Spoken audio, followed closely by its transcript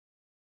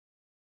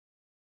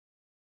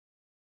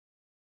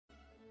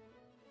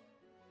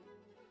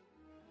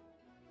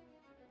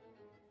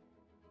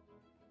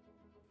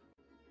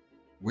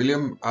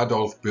William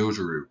Adolph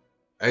bougueraeu,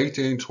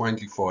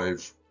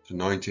 1825 to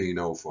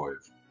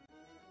 1905.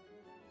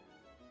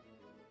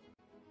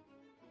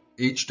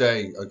 Each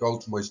day I go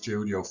to my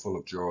studio full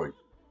of joy.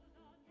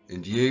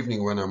 In the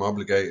evening when I'm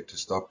obligated to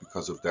stop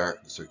because of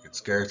darkness, I can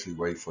scarcely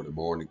wait for the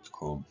morning to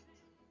come.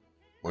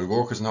 My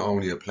work is not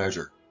only a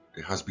pleasure,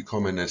 it has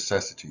become a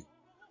necessity.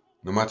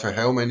 No matter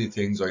how many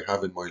things I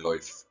have in my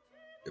life,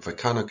 if I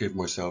cannot give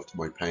myself to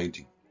my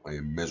painting, I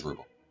am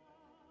miserable.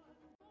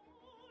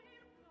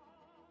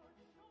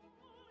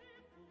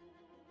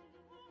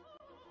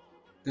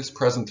 This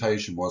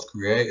presentation was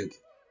created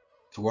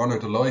to honour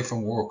the life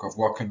and work of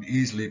what can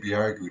easily be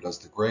argued as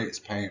the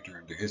greatest painter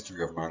in the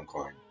history of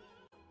mankind.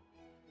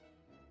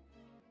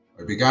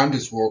 I began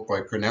this work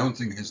by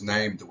pronouncing his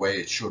name the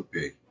way it should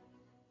be.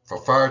 For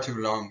far too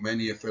long,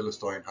 many a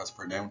Philistine has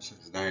pronounced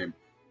his name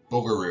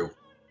bougueraeu,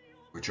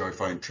 which I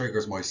find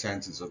triggers my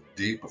senses of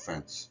deep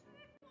offence.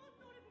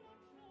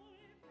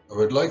 I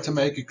would like to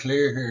make it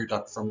clear here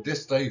that from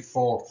this day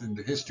forth in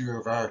the history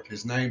of art,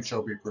 his name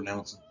shall be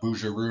pronounced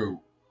bougueraeu,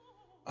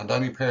 and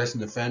any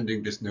person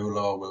offending this new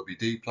law will be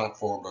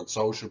deplatformed on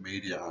social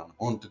media and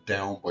hunted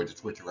down by the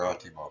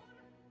Twitterati mob.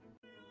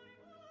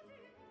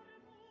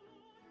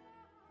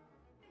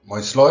 My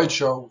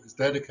slideshow is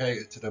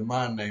dedicated to the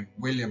man named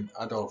William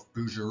Adolph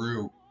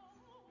bougueraeu,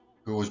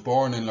 who was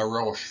born in La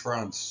Roche,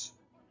 France,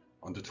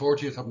 on the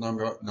 30th of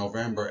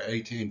November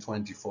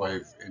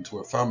 1825 into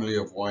a family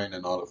of wine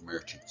and olive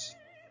merchants.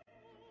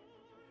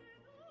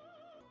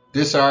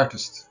 This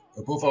artist,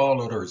 above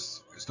all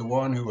others, is the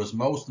one who has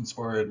most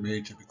inspired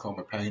me to become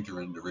a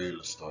painter in the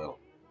realist style.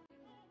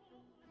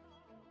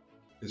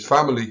 His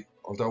family,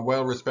 although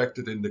well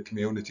respected in the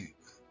community,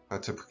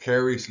 had to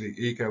precariously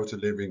eke out a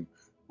living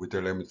with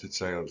their limited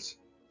sales.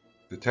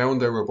 The town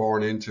they were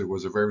born into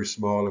was a very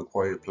small and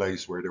quiet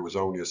place where there was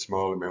only a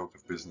small amount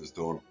of business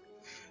done.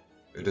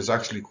 It is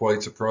actually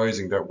quite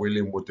surprising that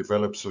William would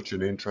develop such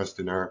an interest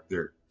in art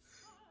there,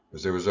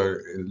 as there was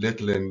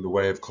little in the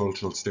way of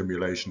cultural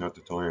stimulation at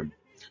the time.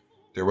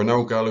 There were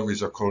no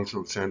galleries or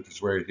cultural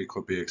centres where he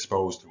could be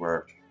exposed to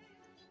art.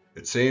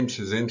 It seems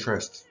his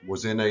interest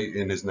was innate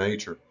in his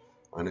nature,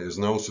 and it is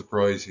no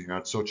surprise he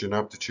had such an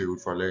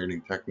aptitude for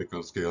learning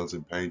technical skills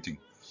in painting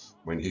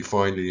when he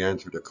finally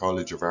entered the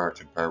College of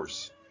Art in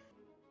Paris.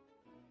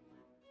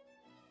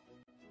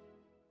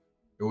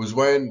 It was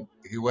when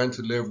he went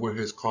to live with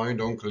his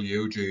kind uncle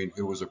Eugene,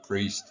 who was a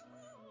priest,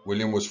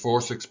 William was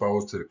first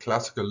exposed to the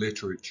classical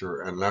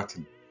literature and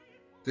Latin.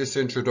 This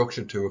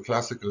introduction to a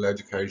classical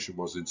education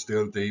was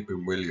instilled deep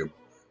in William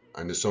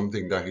and is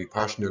something that he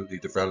passionately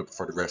developed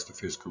for the rest of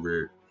his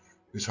career.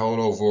 His whole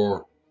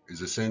oeuvre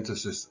is a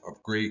synthesis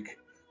of Greek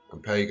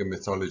and pagan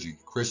mythology,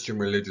 Christian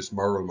religious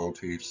moral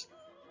motifs,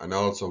 and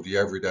also the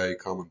everyday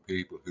common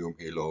people whom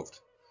he loved.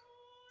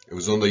 It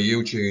was under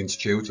Eugene's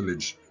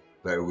tutelage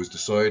that it was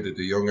decided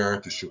the young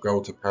artist should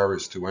go to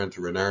Paris to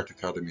enter an art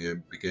academy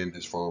and begin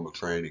his formal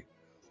training.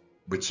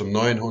 With some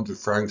 900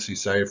 francs he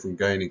saved from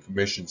gaining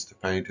commissions to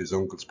paint his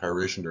uncle's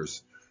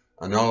parishioners,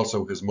 and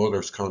also his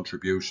mother's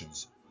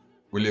contributions,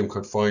 William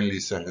could finally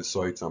set his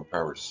sights on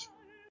Paris.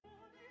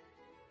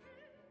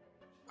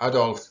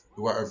 Adolph,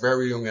 who at a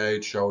very young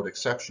age showed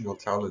exceptional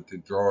talent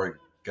in drawing,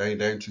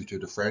 gained entry to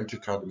the French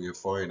Academy of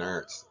Fine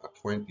Arts at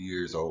 20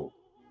 years old.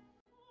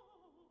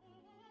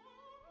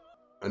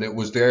 And it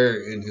was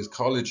there in his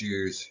college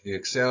years he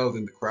excelled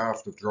in the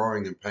craft of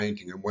drawing and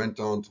painting and went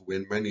on to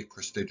win many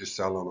prestigious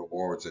salon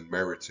awards and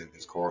merits in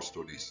his core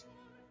studies.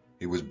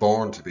 He was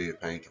born to be a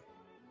painter.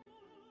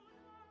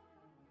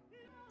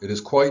 It is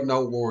quite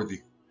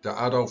noteworthy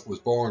that Adolph was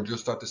born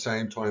just at the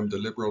same time the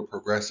liberal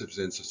progressives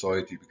in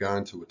society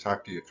began to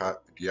attack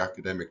the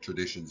academic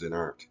traditions in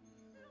art.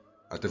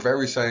 At the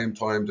very same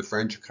time the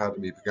French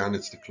Academy began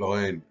its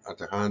decline at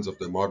the hands of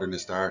the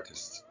modernist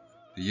artists,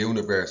 the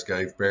universe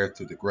gave birth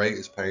to the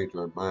greatest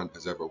painter man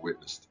has ever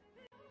witnessed.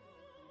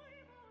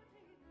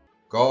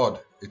 God,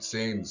 it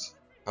seems,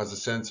 has a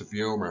sense of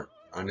humour,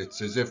 and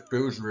it's as if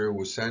bougueraeu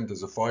was sent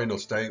as a final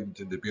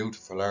statement in the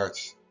beautiful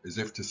arts, as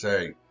if to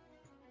say,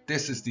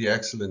 "This is the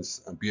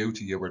excellence and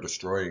beauty you are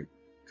destroying.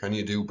 Can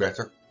you do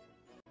better?"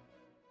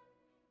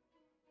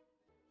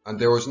 And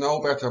there was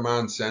no better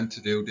man sent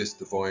to do this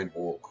divine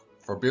work,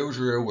 for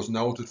bougueraeu was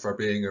noted for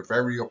being a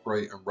very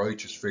upright and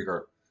righteous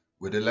figure,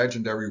 with a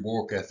legendary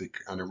work ethic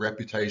and a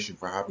reputation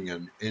for having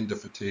an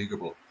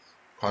indefatigable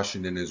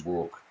passion in his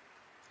work.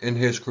 In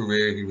his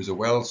career he was a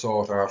well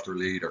sought after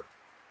leader.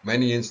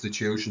 Many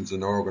institutions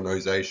and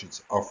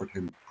organisations offered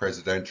him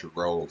presidential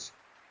roles.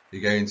 He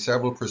gained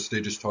several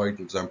prestigious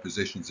titles and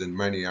positions in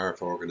many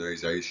art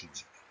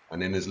organisations,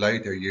 and in his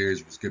later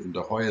years was given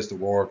the highest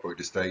award by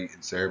the state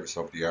in service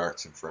of the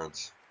arts in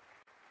France.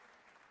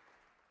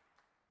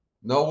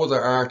 No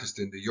other artist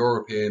in the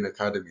European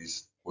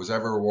academies was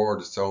ever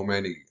awarded so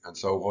many and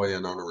so high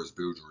an honour as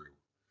bougueraeu.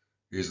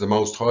 He is the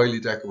most highly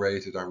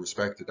decorated and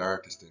respected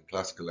artist in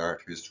classical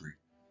art history,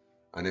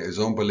 and it is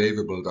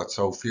unbelievable that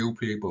so few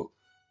people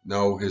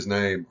know his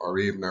name or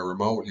even are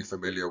remotely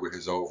familiar with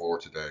his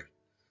oeuvre today.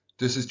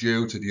 This is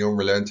due to the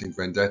unrelenting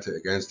vendetta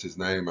against his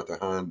name at the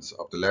hands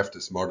of the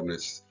leftist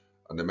modernists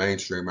and the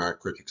mainstream art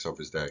critics of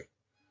his day.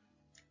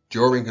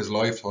 During his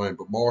lifetime,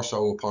 but more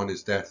so upon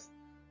his death,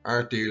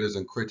 art dealers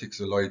and critics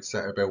alike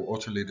set about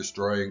utterly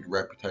destroying the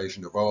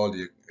reputation of all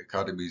the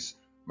Academy's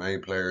main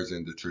players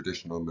in the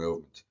traditional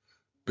movement.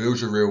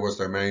 Bougueraeu was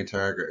their main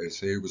target as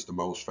he was the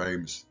most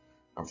famous,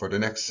 and for the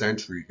next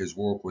century his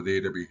work would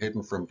either be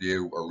hidden from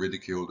view or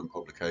ridiculed in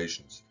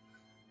publications.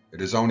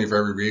 It is only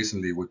very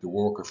recently with the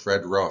work of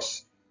Fred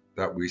Ross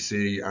that we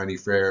see any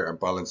fair and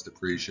balanced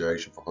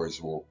appreciation for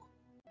his work.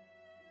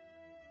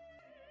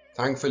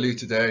 Thankfully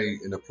today,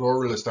 in a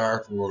pluralist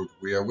art world,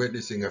 we are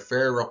witnessing a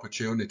fair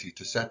opportunity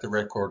to set the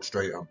record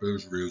straight on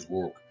Bougueraeu's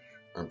work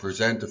and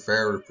present a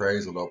fair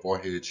appraisal of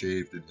what he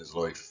achieved in his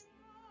life.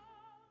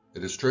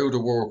 It is through the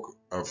work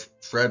of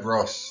Fred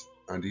Ross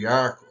and the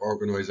ARC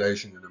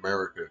organisation in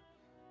America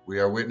we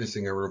are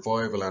witnessing a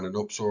revival and an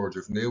upsurge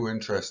of new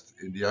interest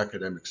in the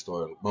academic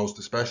style, most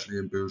especially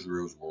in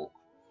Bougueraeu's work.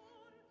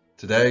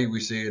 Today we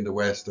see in the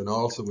West and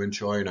also in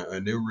China a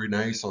new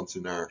renaissance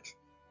in art,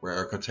 where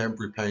our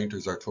contemporary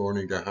painters are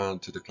turning their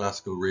hand to the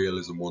classical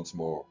realism once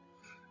more.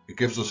 It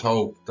gives us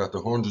hope that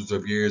the hundreds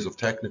of years of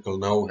technical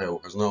know-how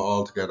has not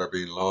altogether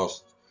been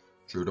lost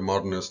through the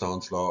modernist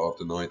onslaught of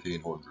the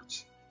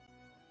 1900s.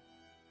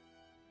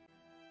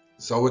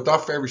 So with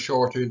that very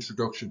short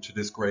introduction to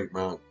this great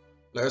man,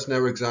 let us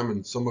now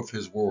examine some of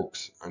his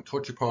works and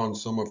touch upon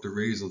some of the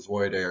reasons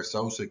why they are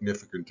so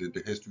significant in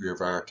the history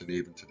of art and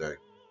even today.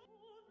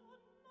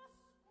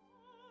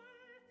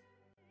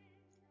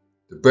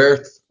 The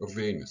Birth of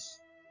Venus.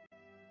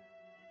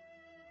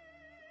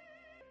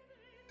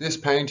 This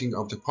painting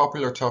of the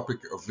popular topic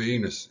of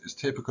Venus is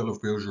typical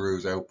of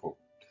Bougueraeu's output.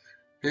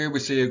 Here we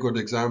see a good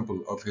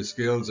example of his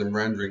skills in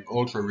rendering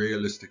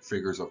ultra-realistic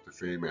figures of the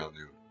female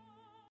nude.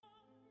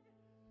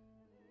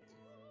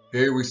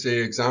 Here we see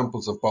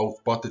examples of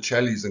both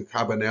Botticelli's and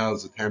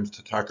Cabanel's attempts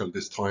to tackle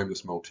this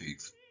timeless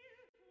motif.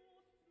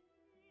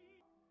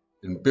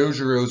 In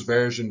Bougueraeu's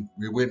version,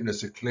 we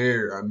witness a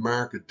clear and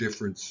marked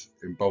difference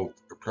in both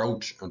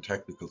approach and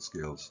technical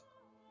skills.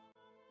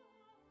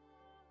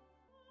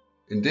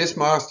 In this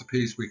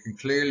masterpiece, we can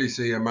clearly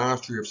see a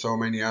mastery of so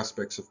many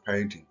aspects of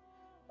painting.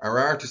 Our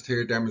artist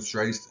here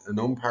demonstrates an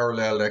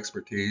unparalleled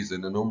expertise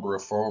in a number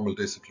of formal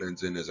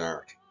disciplines in his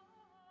art,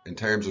 in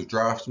terms of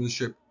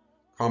draftsmanship,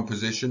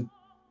 composition,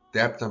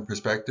 depth and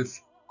perspective,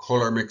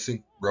 colour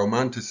mixing,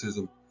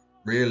 romanticism,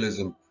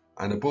 realism,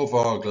 and above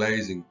all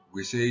glazing.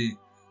 We see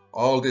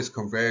all this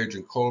converge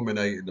and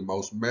culminate in the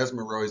most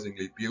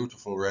mesmerisingly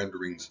beautiful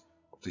renderings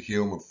of the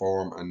human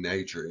form and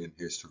nature in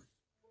history.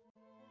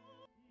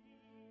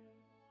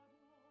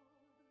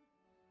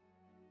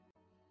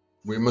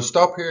 We must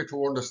stop here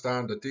to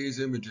understand that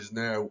these images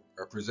now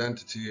are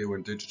presented to you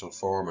in digital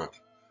format.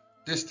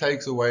 This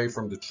takes away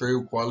from the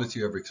true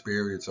quality of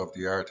experience of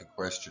the art in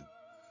question.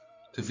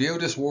 To view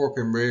this work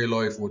in real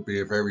life would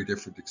be a very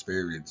different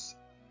experience.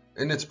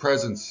 In its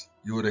presence,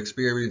 you would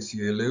experience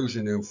the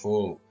illusion in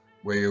full,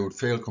 where you would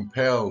feel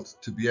compelled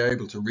to be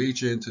able to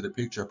reach into the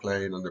picture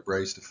plane and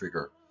embrace the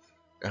figure.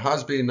 It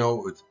has been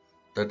noted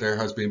that there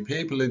has been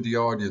people in the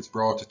audience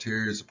brought to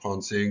tears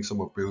upon seeing some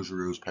of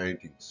Bougueraeu's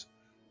paintings.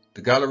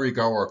 The gallery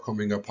goer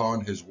coming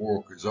upon his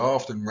work is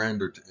often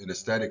rendered in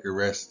aesthetic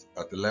arrest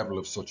at the level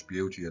of such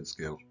beauty and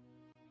skill.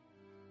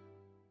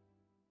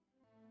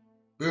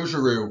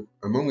 Bougueraeu,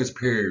 among his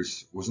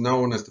peers, was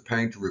known as the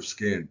painter of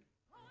skin,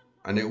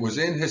 and it was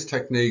in his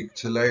technique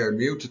to layer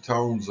muted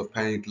tones of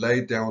paint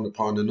laid down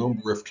upon a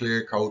number of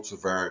clear coats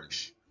of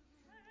varnish.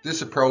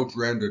 This approach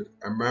rendered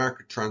a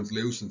marked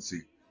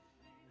translucency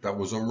that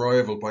was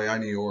unrivaled by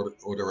any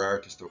other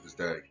artist of his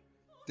day.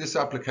 This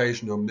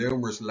application of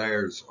numerous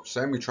layers of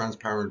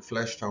semi-transparent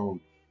flesh tone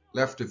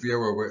left the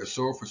viewer with a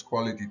surface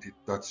quality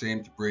that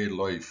seemed to breathe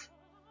life.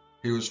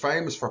 He was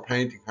famous for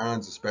painting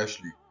hands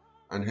especially,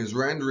 and his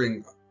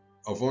rendering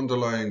of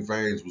underlying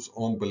veins was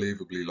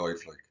unbelievably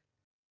lifelike.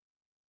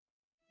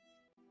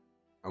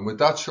 And with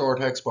that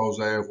short expose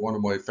of one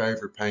of my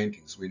favourite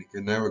paintings, we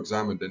can now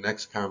examine the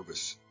next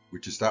canvas,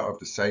 which is that of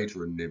the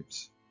Satyr and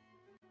Nymphs.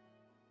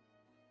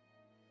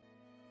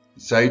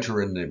 The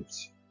Satyr and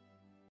Nymphs.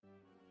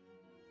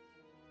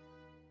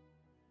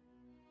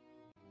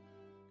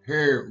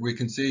 Here we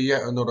can see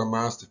yet another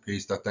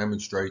masterpiece that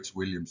demonstrates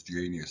William's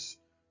genius.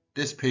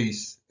 This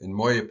piece, in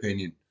my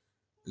opinion,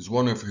 is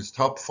one of his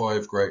top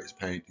 5 greatest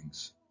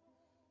paintings.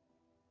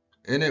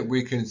 In it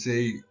we can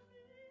see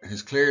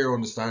his clear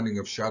understanding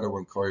of shadow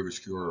and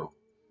chiaroscuro.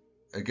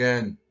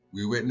 Again,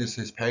 we witness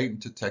his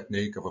patented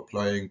technique of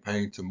applying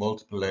paint to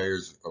multiple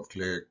layers of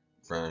clear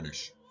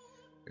varnish.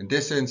 In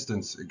this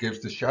instance, it gives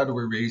the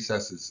shadowy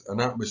recesses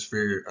an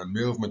atmosphere and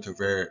movement of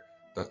air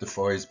that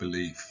defies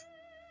belief.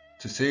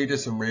 To see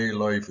this in real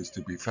life is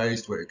to be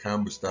faced with a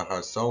canvas that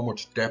has so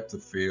much depth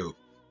of field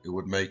it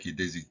would make you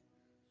dizzy.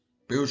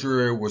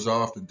 Bougueraeu was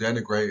often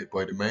denigrated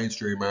by the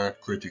mainstream art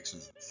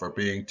critics for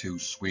being too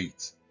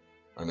sweet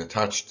and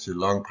attached to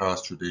long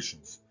past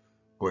traditions.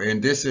 But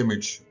in this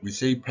image, we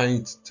see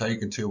paint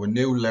taken to a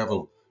new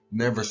level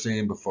never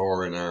seen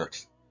before in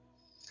art.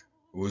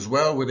 It was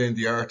well within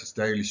the artist's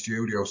daily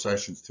studio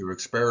sessions to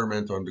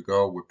experiment on the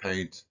go with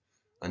paint,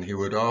 and he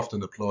would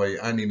often apply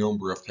any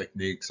number of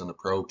techniques and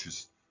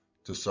approaches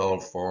to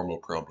solve formal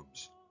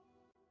problems.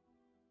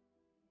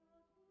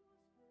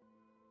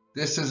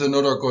 This is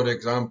another good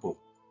example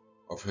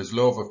of his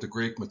love of the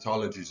Greek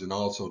mythologies and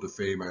also the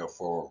female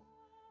form.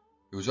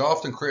 He was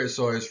often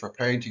criticised for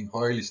painting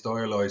highly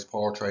stylized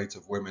portraits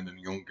of women and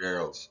young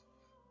girls,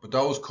 but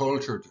those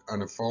cultured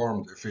and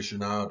informed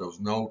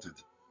aficionados noted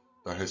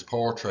that his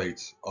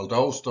portraits,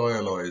 although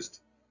stylized,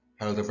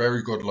 held a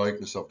very good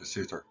likeness of the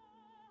sitter.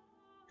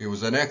 He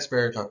was an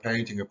expert at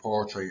painting a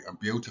portrait and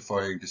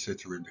beautifying the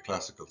sitter in the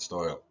classical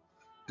style.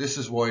 This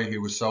is why he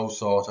was so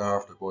sought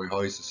after by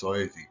high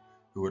society,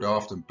 who would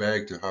often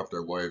beg to have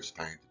their wives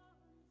painted.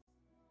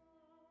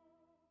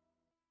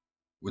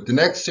 With the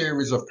next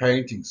series of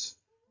paintings,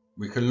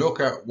 we can look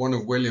at one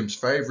of William's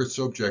favourite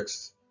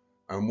subjects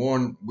and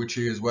one which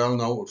he is well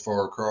noted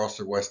for across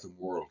the Western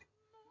world.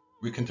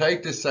 We can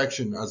take this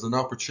section as an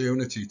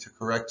opportunity to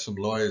correct some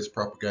lies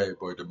propagated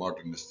by the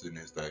modernists in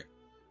his day.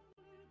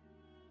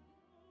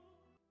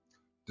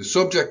 The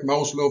subject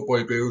most loved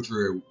by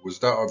Bougueraeu was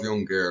that of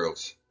young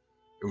girls.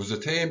 It was a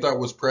theme that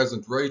was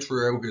present right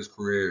throughout his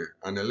career,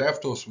 and it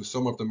left us with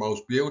some of the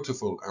most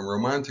beautiful and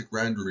romantic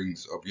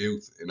renderings of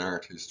youth in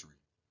art history.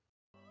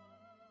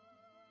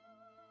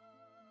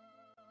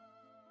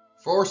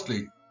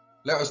 Firstly,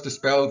 let us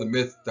dispel the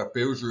myth that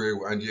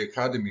Bougueraeu and the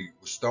Academy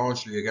were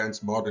staunchly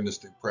against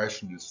modernist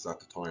impressionists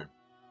at the time.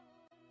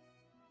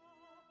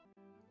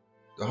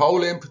 The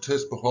whole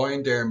impetus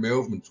behind their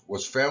movement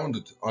was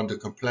founded on the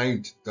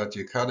complaint that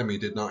the Academy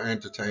did not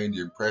entertain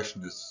the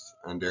impressionists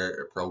and their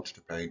approach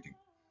to painting.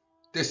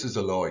 This is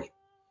a lie.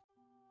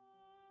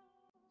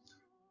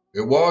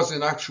 It was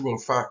in actual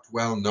fact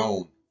well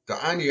known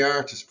that any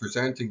artist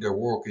presenting their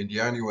work in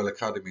the annual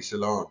Academy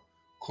Salon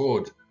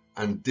could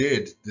and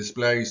did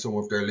display some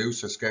of their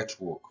looser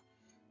sketchwork.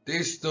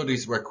 These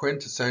studies were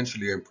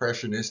quintessentially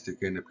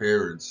impressionistic in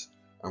appearance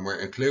and were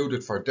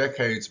included for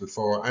decades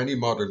before any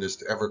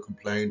modernist ever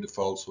complained of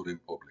falsehood in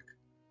public.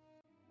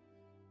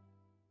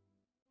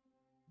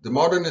 The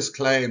modernists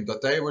claimed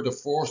that they were the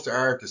first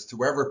artists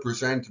to ever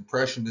present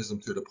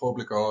Impressionism to the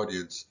public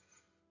audience,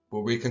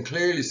 but we can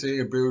clearly see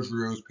in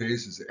Bougueraeu's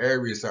pieces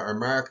areas that are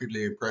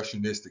markedly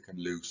impressionistic and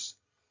loose.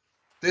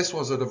 This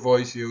was a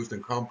device used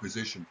in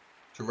composition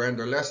to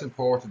render less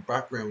important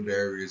background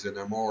areas in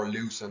a more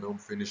loose and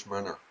unfinished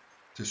manner,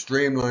 to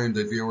streamline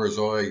the viewer's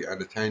eye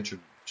and attention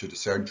to the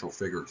central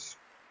figures.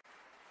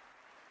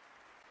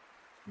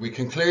 We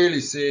can clearly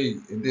see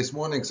in this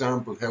one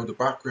example how the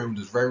background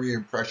is very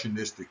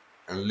impressionistic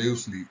and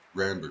loosely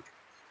rendered.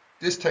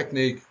 This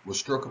technique was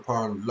struck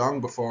upon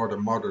long before the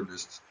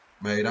modernists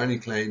made any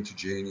claim to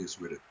genius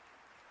with it.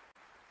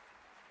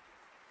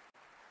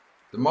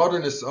 The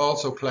modernists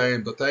also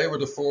claimed that they were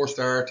the first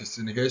artists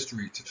in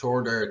history to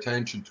turn their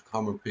attention to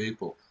common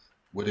people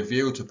with a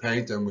view to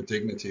paint them with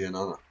dignity and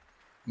honour.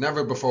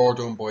 Never before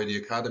done by the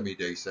Academy,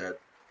 they said,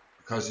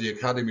 because the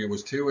Academy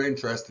was too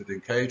interested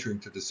in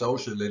catering to the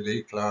social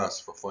elite class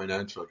for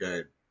financial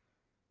gain.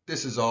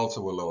 This is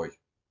also a lie.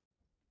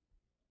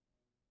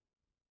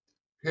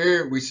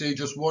 Here we see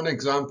just one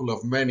example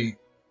of many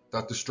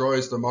that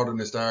destroys the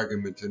modernist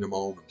argument in a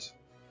moment.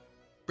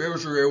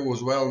 Bougueraeu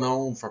was well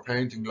known for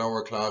painting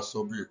lower class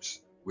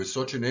subjects with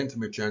such an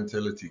intimate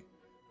gentility.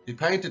 He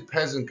painted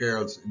peasant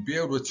girls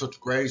imbued with such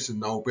grace and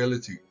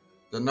nobility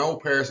that no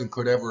person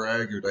could ever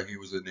argue that he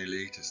was an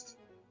elitist.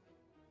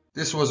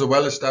 This was a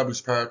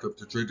well-established part of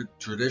the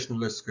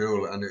traditionalist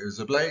school, and it is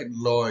a blatant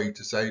lie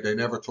to say they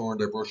never turned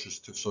their brushes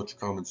to such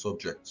common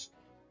subjects.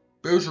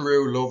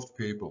 Bougueraeu loved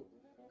people,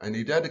 and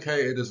he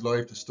dedicated his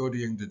life to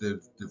studying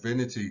the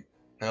divinity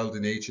held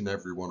in each and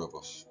every one of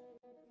us.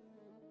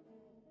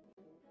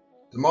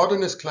 The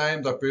modernists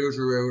claimed that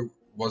Bougueraeu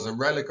was a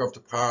relic of the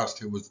past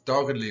who was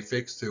doggedly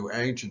fixed to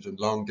ancient and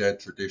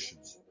long-dead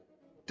traditions.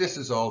 This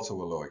is also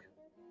a lie.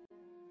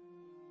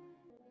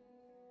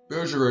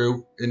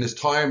 Bougueraeu, in his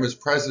time as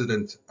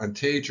president and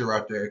teacher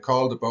at the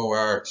École des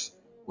Beaux-Arts,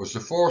 was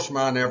the first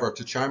man ever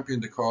to champion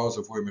the cause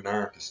of women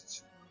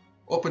artists.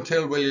 Up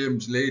until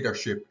William's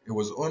leadership, it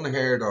was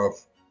unheard of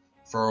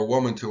for a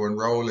woman to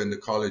enroll in the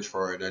college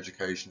for an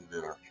education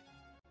in art.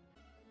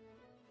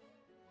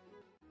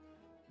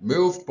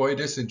 Moved by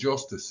this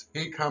injustice,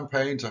 he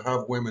campaigned to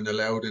have women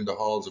allowed in the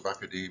halls of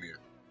academia.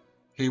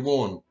 He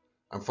won,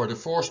 and for the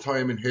first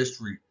time in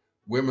history,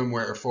 women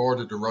were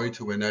afforded the right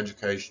to an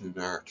education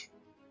in art.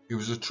 He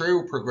was a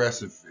true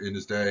progressive in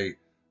his day,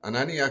 and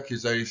any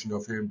accusation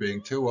of him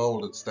being too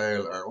old and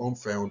stale are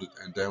unfounded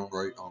and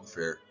downright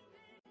unfair.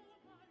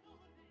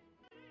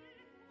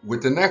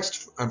 With the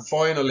next and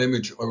final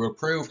image, I will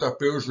prove that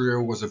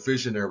Bougueraeu was a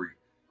visionary,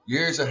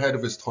 years ahead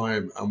of his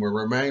time, and will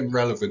remain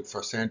relevant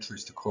for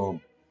centuries to come.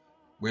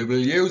 We will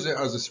use it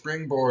as a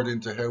springboard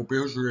into how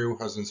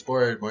Bougueraeu has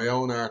inspired my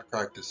own art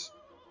practice,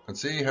 and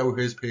see how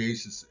his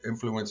pieces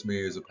influence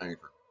me as a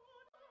painter.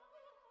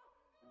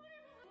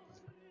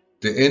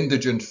 The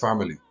Indigent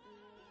Family.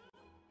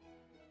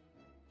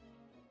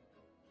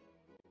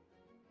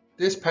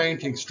 This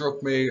painting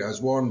struck me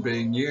as one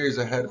being years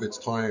ahead of its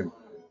time,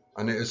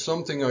 and it is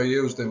something I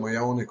used in my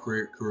own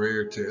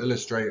career to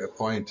illustrate a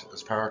point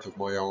as part of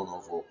my own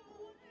overall.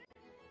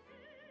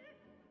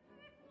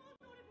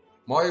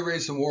 My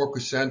recent work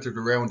is centered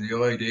around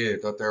the idea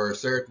that there are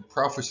certain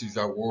prophecies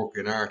at work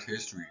in art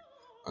history,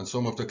 and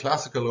some of the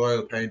classical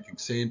oil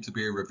paintings seem to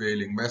be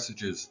revealing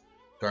messages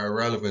that are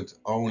relevant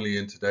only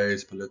in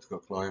today's political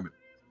climate.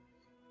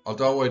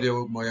 Although I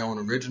do my own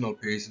original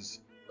pieces,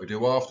 I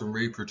do often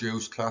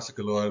reproduce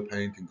classical oil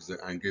paintings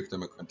and give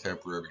them a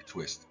contemporary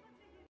twist.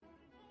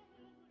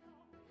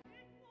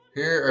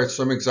 Here are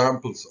some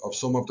examples of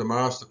some of the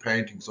master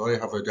paintings I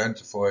have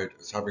identified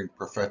as having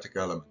prophetic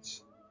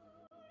elements.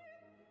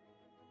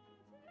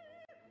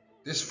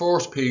 This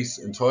first piece,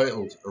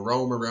 entitled A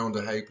Roam Around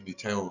the Halfpenny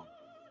Town,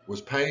 was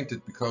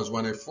painted because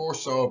when I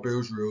first saw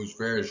bougueraeu's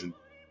version,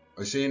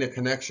 I seen a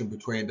connection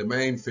between the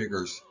main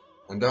figures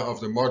and that of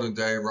the modern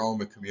day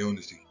Roma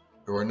community,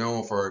 who are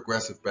known for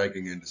aggressive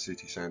begging in the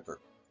city centre.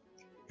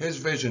 His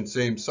vision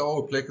seemed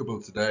so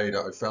applicable today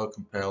that I felt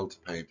compelled to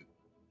paint it.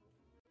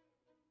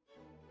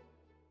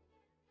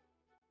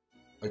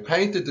 I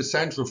painted the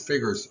central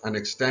figures and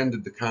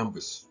extended the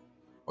canvas.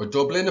 I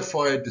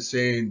Dublinified the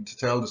scene to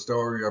tell the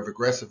story of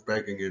aggressive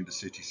begging in the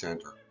city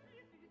centre.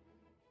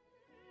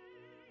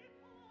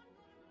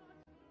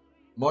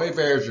 My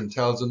version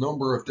tells a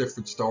number of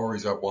different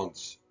stories at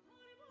once.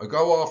 I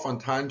go off on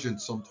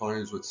tangents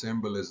sometimes with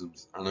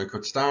symbolisms, and I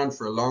could stand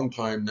for a long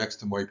time next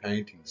to my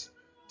paintings,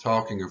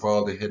 talking of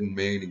all the hidden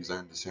meanings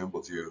and the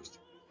symbols used.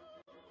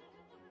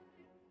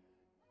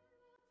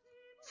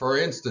 For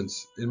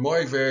instance, in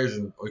my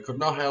version, I could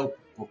not help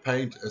but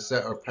paint a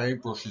set of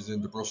paintbrushes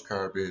in the brush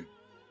car bin.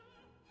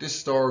 This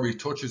story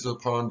touches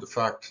upon the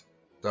fact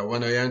that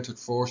when I entered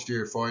first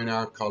year Fine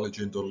Art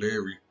College in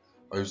Dunleary,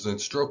 I was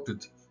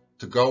instructed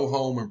to go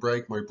home and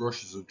break my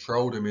brushes and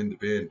throw them in the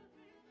bin,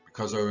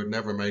 because I would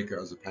never make it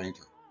as a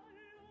painter.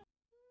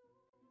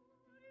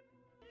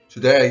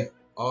 Today,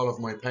 all of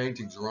my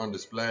paintings are on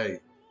display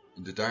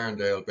in the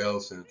Darndale Bell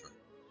Centre.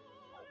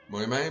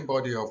 My main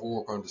body of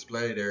work on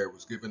display there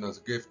was given as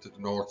a gift to the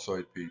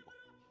Northside people.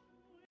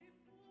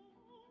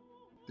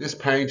 This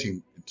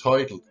painting,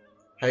 entitled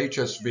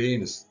HS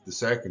Venus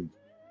II,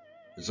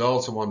 is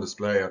also on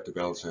display at the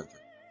Bell Centre.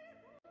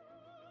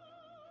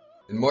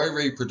 In my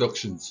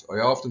reproductions, I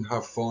often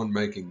have fun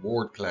making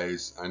word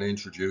plays and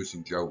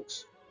introducing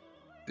jokes.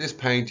 This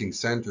painting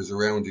centres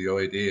around the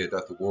idea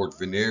that the word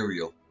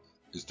venereal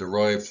is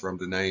derived from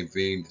the name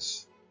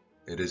Venus.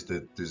 It is the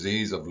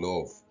disease of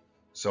love.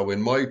 So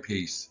in my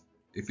piece,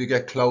 if you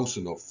get close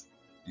enough,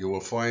 you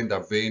will find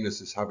that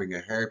Venus is having a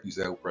herpes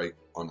outbreak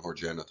on her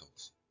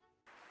genitals.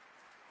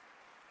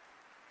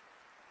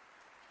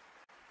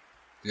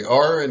 The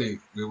irony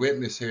we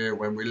witness here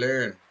when we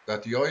learn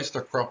that the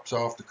oyster crops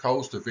off the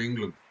coast of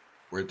England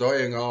were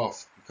dying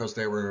off because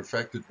they were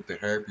infected with the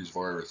herpes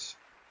virus.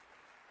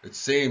 It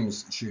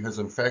seems she has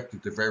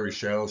infected the very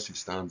shells she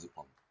stands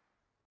upon.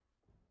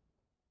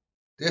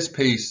 This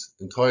piece,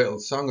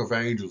 entitled Song of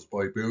Angels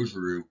by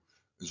Bougueraeu,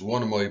 is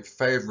one of my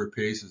favourite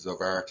pieces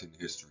of art in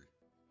history.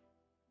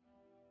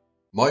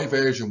 My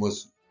version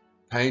was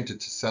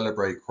painted to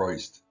celebrate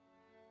Christ.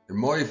 In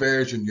my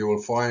version you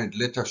will find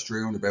litter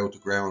strewn about the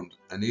ground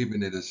and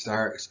even a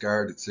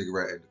discarded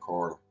cigarette in the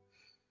corner.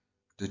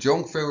 The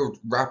junk food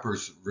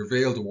wrappers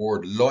reveal the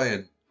word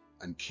lion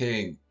and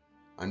king,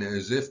 and it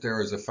is as if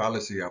there is a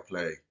fallacy at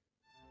play.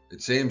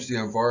 It seems the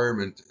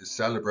environment is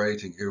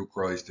celebrating who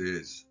Christ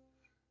is.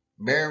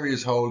 Mary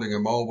is holding a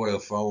mobile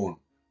phone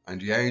and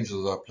the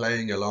angels are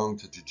playing along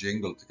to the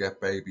jingle to get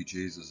baby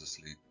Jesus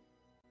asleep.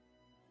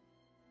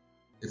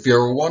 If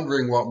you're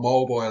wondering what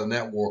mobile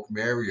network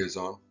Mary is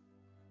on,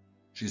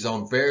 she's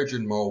on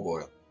Virgin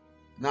Mobile,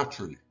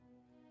 naturally.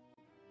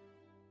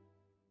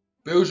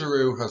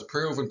 Bougueraeu has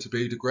proven to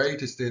be the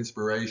greatest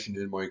inspiration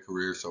in my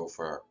career so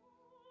far.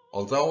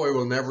 Although I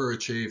will never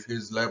achieve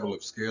his level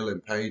of skill in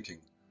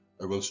painting,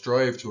 I will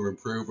strive to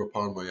improve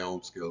upon my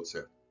own skill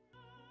set.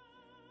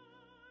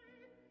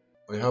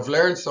 I have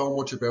learned so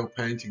much about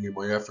painting in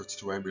my efforts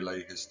to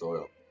emulate his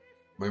style.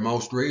 My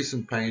most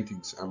recent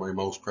paintings are my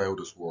most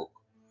proudest work.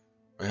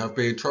 I have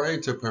been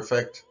trying to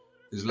perfect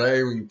his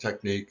layering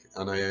technique,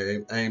 and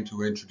I aim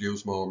to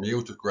introduce more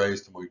muted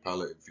greys to my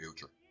palette in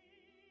future.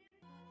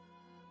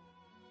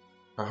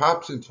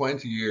 Perhaps in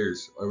 20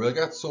 years I will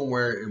get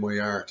somewhere in my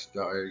art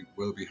that I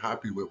will be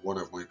happy with one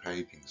of my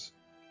paintings.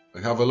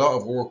 I have a lot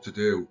of work to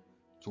do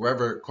to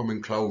ever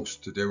coming close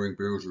to doing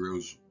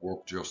Bougueraeu's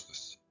work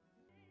justice.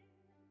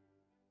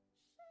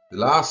 The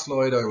last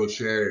slide I will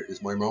share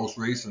is my most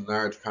recent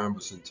large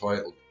canvas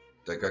entitled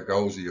The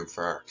Gagosian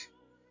Fart.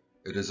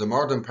 It is a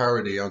modern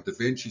parody on Da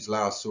Vinci's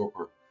Last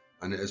Supper,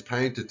 and it is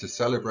painted to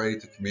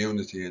celebrate the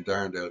community in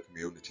Darndale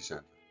Community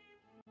Centre.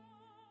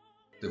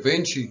 Da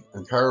Vinci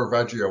and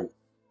Caravaggio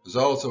has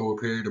also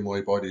appeared in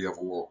my body of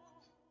work,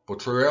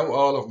 but throughout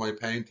all of my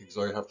paintings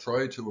I have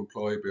tried to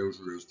employ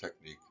Bougueraeu's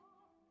technique.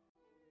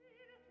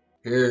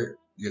 Here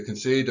you can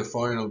see the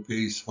final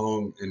piece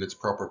hung in its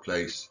proper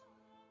place.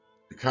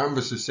 The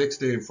canvas is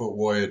 16 foot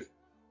wide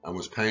and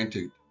was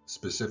painted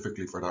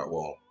specifically for that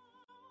wall.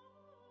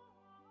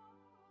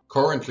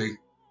 Currently,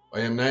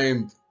 I am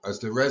named as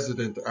the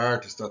resident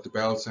artist at the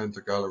Bell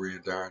Centre Gallery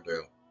in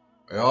Darndale.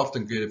 I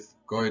often give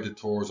guided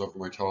tours of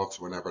my talks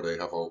whenever they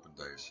have open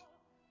days.